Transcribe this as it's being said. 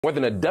More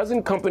than a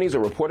dozen companies are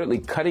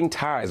reportedly cutting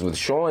ties with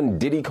Sean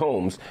Diddy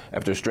Combs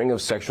after a string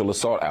of sexual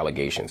assault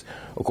allegations.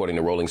 According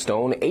to Rolling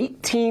Stone,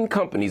 18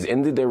 companies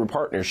ended their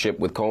partnership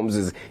with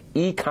Combs'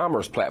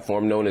 e-commerce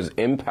platform known as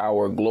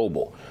Empower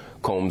Global.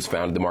 Combs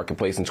founded the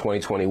marketplace in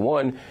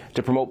 2021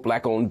 to promote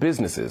black-owned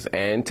businesses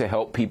and to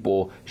help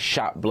people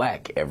shop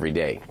black every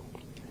day.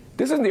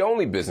 This isn't the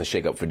only business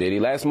shakeup for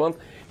Diddy. Last month,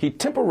 he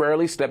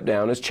temporarily stepped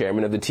down as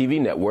chairman of the TV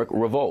network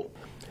Revolt,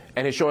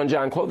 and his Sean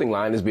John clothing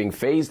line is being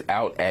phased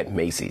out at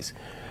Macy's.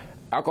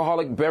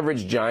 Alcoholic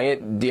beverage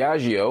giant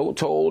Diageo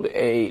told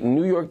a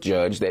New York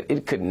judge that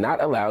it could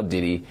not allow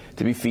Diddy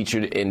to be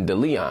featured in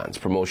DeLeon's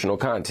promotional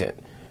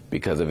content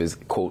because of his,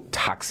 quote,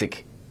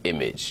 toxic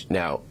image.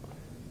 Now,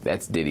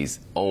 that's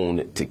Diddy's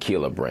own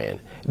tequila brand.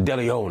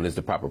 DeLeon is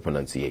the proper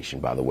pronunciation,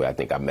 by the way. I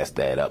think I messed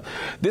that up.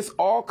 This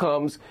all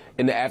comes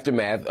in the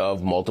aftermath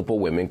of multiple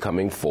women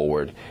coming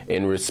forward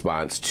in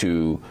response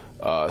to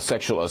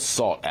sexual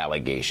assault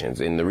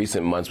allegations. In the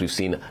recent months, we've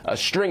seen a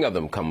string of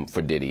them come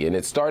for Diddy, and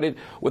it started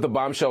with a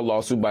bombshell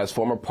lawsuit by his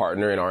former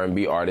partner and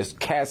R&B artist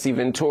Cassie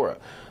Ventura.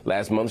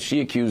 Last month, she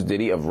accused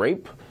Diddy of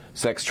rape,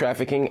 sex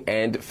trafficking,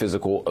 and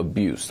physical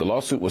abuse. The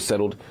lawsuit was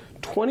settled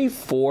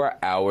 24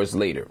 hours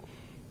later.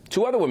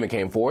 Two other women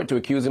came forward to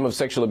accuse him of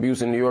sexual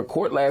abuse in New York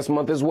court last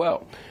month as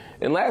well.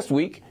 And last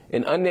week,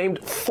 an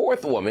unnamed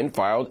fourth woman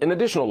filed an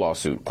additional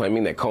lawsuit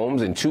claiming that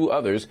Combs and two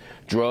others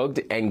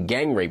drugged and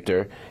gang raped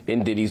her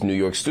in Diddy's New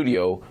York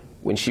studio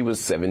when she was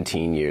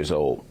 17 years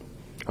old.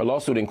 Her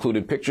lawsuit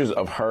included pictures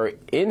of her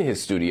in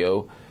his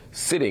studio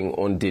sitting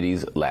on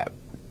Diddy's lap.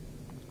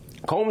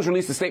 Combs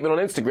released a statement on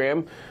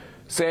Instagram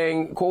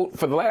saying, quote,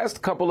 "For the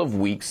last couple of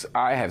weeks,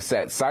 I have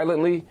sat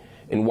silently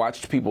and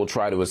watched people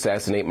try to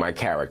assassinate my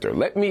character.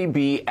 Let me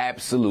be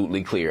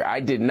absolutely clear. I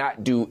did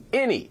not do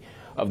any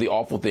of the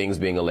awful things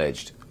being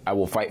alleged. I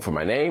will fight for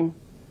my name,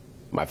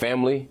 my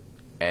family,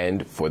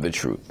 and for the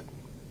truth."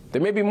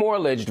 There may be more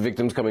alleged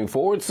victims coming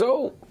forward,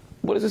 so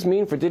what does this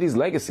mean for Diddy's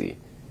legacy?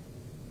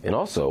 And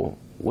also,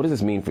 what does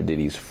this mean for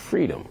Diddy's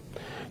freedom?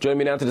 Joining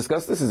me now to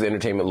discuss this is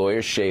entertainment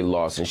lawyer Shay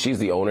Lawson. She's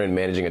the owner and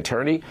managing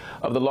attorney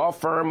of the law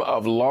firm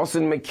of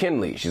Lawson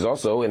McKinley. She's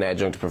also an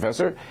adjunct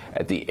professor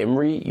at the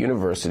Emory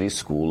University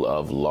School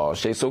of Law.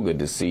 Shay, so good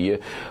to see you.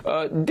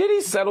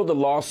 Diddy settled the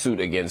lawsuit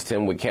against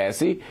him with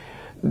Cassie.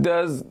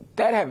 Does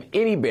that have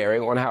any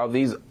bearing on how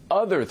these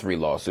other three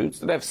lawsuits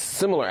that have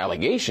similar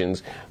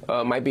allegations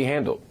might be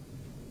handled?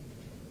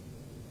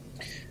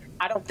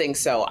 I don't think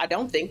so. I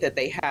don't think that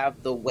they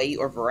have the weight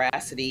or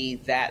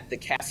veracity that the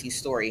Cassie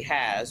story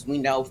has. We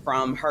know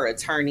from her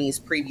attorney's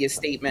previous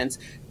statements,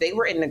 they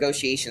were in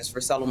negotiations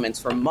for settlements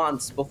for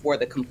months before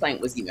the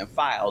complaint was even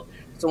filed.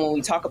 So when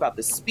we talk about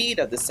the speed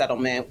of the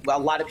settlement, well,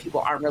 a lot of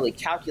people aren't really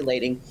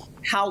calculating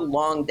how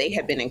long they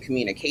have been in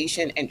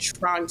communication and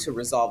trying to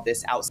resolve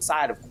this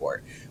outside of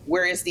court.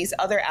 Whereas these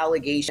other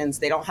allegations,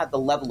 they don't have the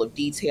level of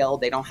detail,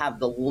 they don't have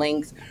the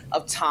length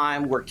of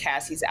time where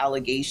Cassie's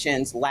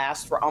allegations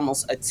last for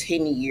almost a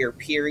 10-year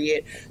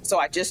period. So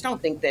I just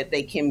don't think that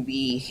they can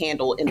be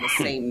handled in the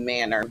same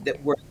manner,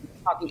 that we're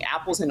talking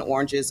apples and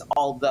oranges,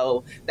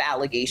 although the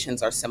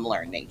allegations are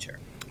similar in nature.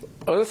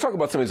 Let's talk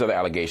about some of these other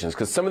allegations,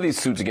 because some of these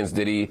suits against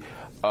Diddy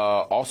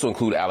also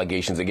include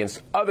allegations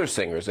against other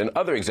singers and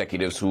other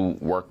executives who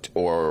worked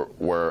or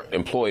were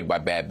employed by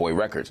Bad Boy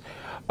Records.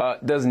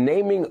 Does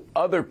naming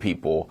other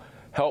people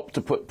help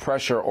to put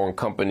pressure on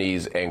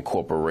companies and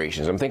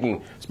corporations? I'm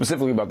thinking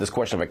specifically about this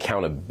question of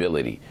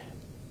accountability.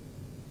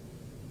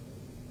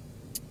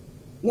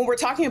 When we're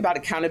talking about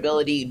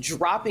accountability,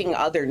 dropping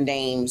other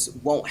names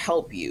won't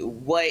help you.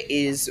 What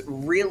is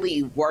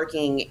really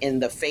working in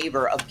the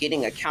favor of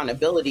getting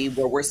accountability,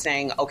 where we're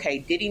saying, okay,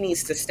 Diddy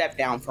needs to step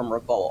down from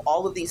Revolt.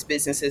 All of these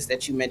businesses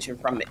that you mentioned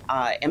from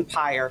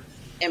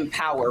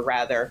Empower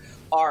rather,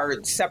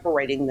 are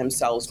separating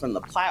themselves from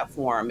the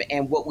platform.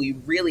 And what we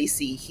really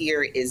see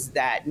here is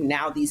that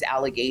now these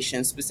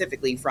allegations,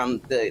 specifically from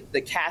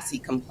the Cassie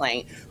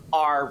complaint,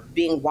 are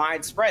being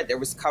widespread. There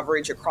was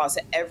coverage across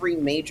every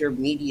major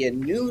media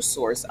news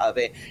source of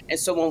it. And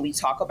so when we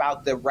talk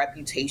about the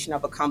reputation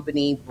of a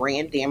company,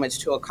 brand damage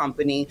to a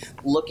company,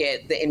 look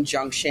at the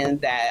injunction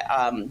that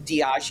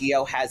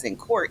Diageo has in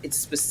court, it's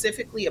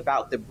specifically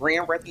about the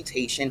brand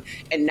reputation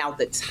and now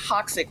the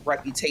toxic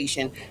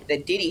reputation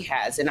that Diddy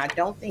has. And I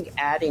don't think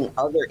adding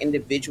other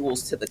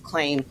individuals to the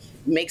claim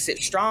makes it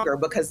stronger,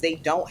 because they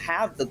don't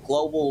have the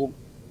global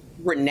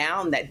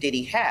renown that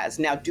Diddy has.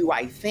 Now, do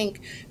I think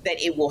that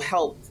it will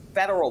help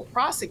federal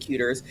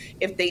prosecutors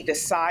if they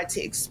decide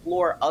to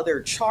explore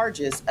other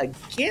charges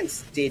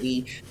against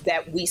Diddy,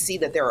 that we see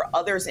that there are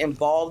others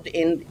involved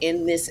in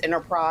this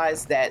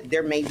enterprise, that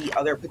there may be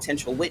other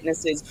potential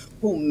witnesses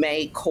who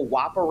may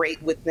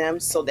cooperate with them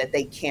so that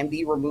they can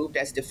be removed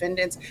as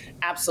defendants?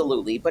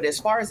 Absolutely. But as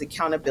far as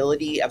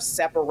accountability of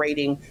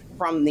separating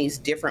from these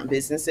different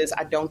businesses,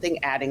 I don't think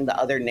adding the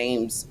other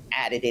names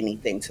added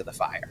anything to the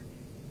fire.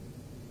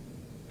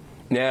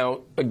 Now,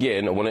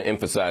 again, I want to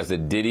emphasize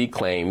that Diddy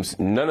claims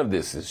none of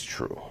this is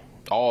true.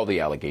 All the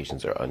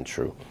allegations are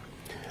untrue.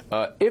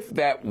 If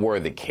that were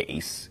the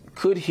case,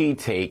 could he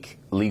take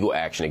legal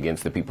action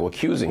against the people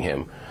accusing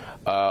him.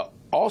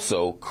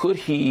 Also, could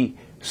he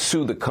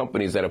sue the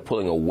companies that are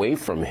pulling away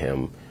from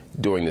him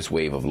during this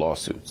wave of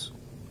lawsuits?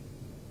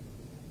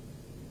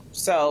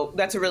 So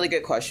that's a really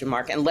good question,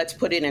 Mark, and let's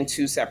put it in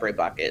two separate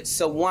buckets.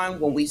 So one,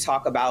 when we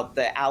talk about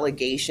the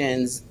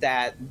allegations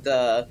that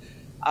the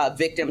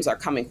victims are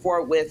coming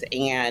forward with,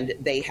 and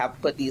they have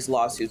put these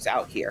lawsuits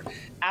out here.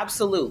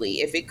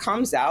 Absolutely. If it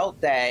comes out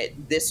that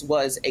this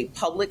was a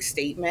public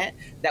statement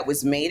that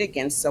was made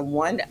against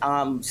someone,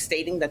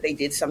 stating that they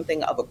did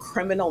something of a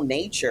criminal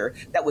nature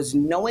that was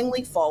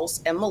knowingly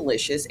false and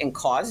malicious and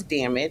caused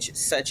damage,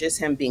 such as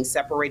him being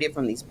separated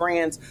from these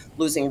brands,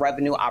 losing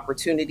revenue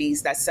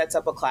opportunities, that sets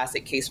up a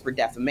classic case for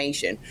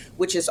defamation,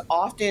 which is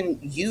often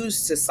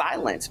used to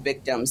silence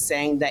victims,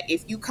 saying that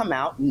if you come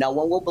out, no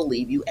one will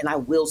believe you and I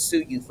will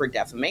sue you for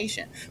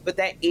defamation. But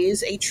that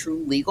is a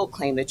true legal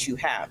claim that you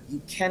have.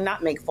 You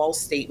cannot make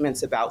false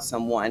statements about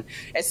someone,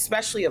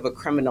 especially of a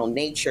criminal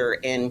nature,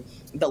 and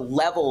the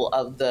level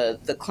of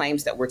the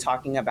claims that we're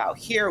talking about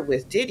here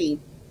with Diddy,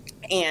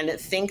 and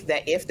think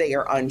that if they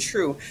are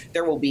untrue,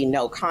 there will be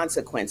no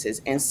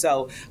consequences. And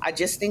so I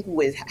just think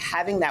with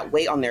having that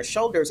weight on their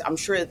shoulders, I'm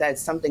sure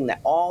that's something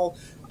that all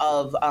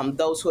of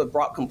those who have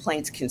brought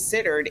complaints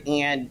considered,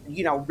 and,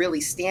 you know,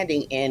 really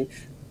standing in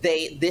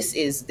this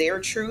is their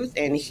truth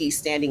and he's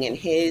standing in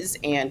his,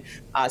 and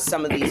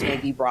some of these may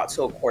be brought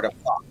to a court of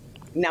law.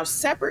 Now,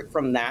 separate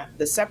from that,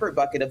 the separate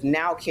bucket of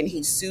now, can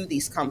he sue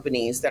these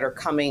companies that are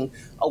coming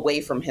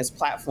away from his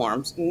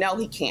platforms? No,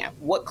 he can't.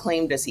 What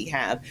claim does he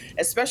have?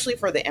 Especially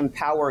for the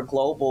Empower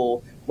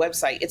Global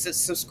website, it's a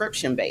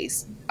subscription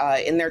base.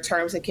 In their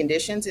terms and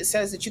conditions, it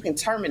says that you can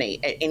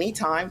terminate at any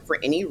time for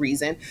any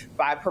reason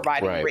by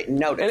providing written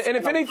notice. And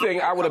if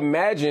anything, I would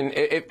imagine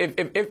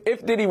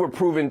if Diddy were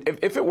proven,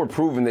 if it were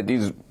proven that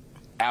these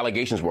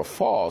allegations were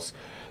false,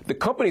 the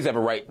companies have a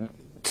right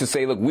to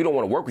say, look, we don't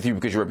want to work with you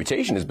because your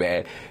reputation is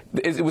bad.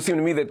 It would seem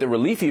to me that the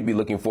relief he'd be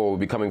looking for would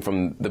be coming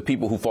from the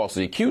people who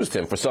falsely accused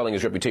him for selling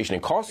his reputation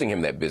and costing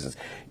him that business.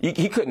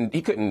 He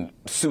couldn't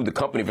sue the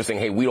company for saying,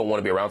 hey, we don't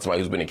want to be around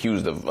somebody who's been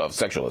accused of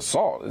sexual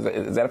assault.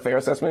 Is that a fair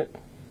assessment?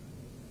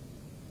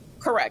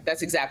 Correct.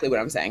 That's exactly what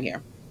I'm saying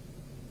here.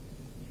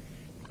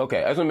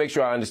 Okay, I just want to make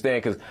sure I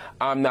understand, because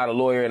I'm not a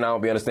lawyer and I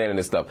don't be understanding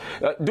this stuff.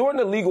 During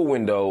the legal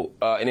window,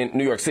 in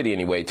New York City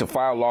anyway, to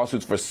file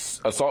lawsuits for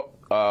assault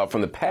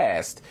from the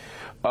past,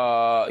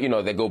 you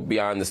know, that go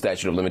beyond the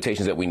statute of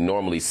limitations that we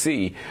normally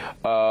see,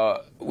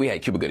 we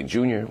had Cuba Gooding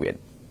Jr., we had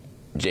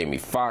Jamie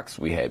Foxx,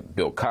 we had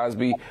Bill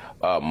Cosby,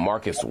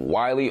 Marcus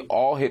Wiley,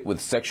 all hit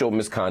with sexual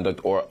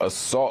misconduct or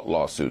assault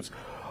lawsuits.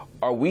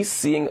 Are we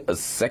seeing a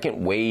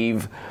second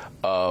wave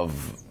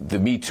of the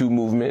Me Too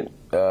movement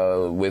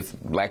with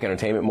black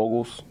entertainment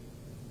moguls?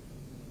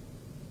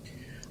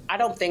 I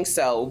don't think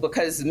so,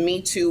 because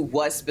Me Too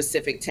was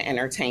specific to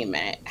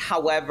entertainment.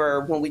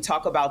 However, when we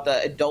talk about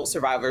the adult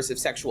survivors of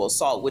sexual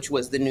assault, which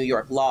was the New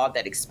York law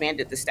that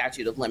expanded the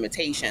statute of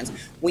limitations,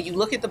 when you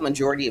look at the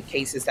majority of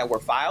cases that were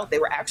filed, they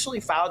were actually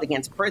filed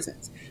against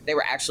prisons. They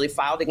were actually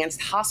filed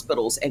against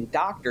hospitals and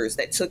doctors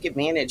that took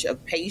advantage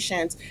of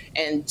patients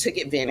and took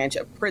advantage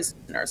of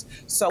prisoners.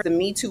 So the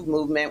Me Too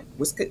movement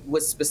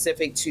was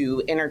specific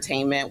to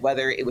entertainment,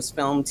 whether it was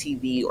film,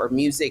 TV, or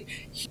music.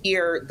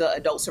 Here, the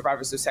adult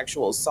survivors of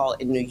sexual assault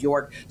in New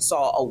York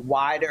saw a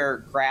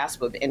wider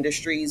grasp of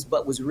industries,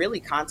 but was really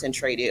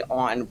concentrated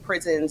on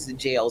prisons,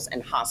 jails,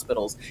 and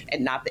hospitals,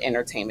 and not the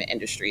entertainment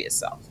industry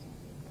itself.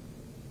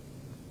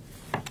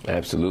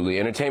 Absolutely.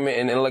 Entertainment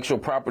and intellectual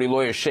property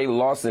lawyer Shay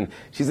Lawson,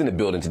 she's in the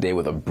building today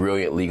with a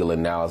brilliant legal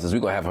analysis. We're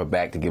going to have her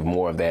back to give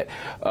more of that.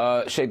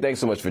 Shay, thanks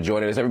so much for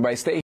joining us. Everybody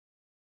stay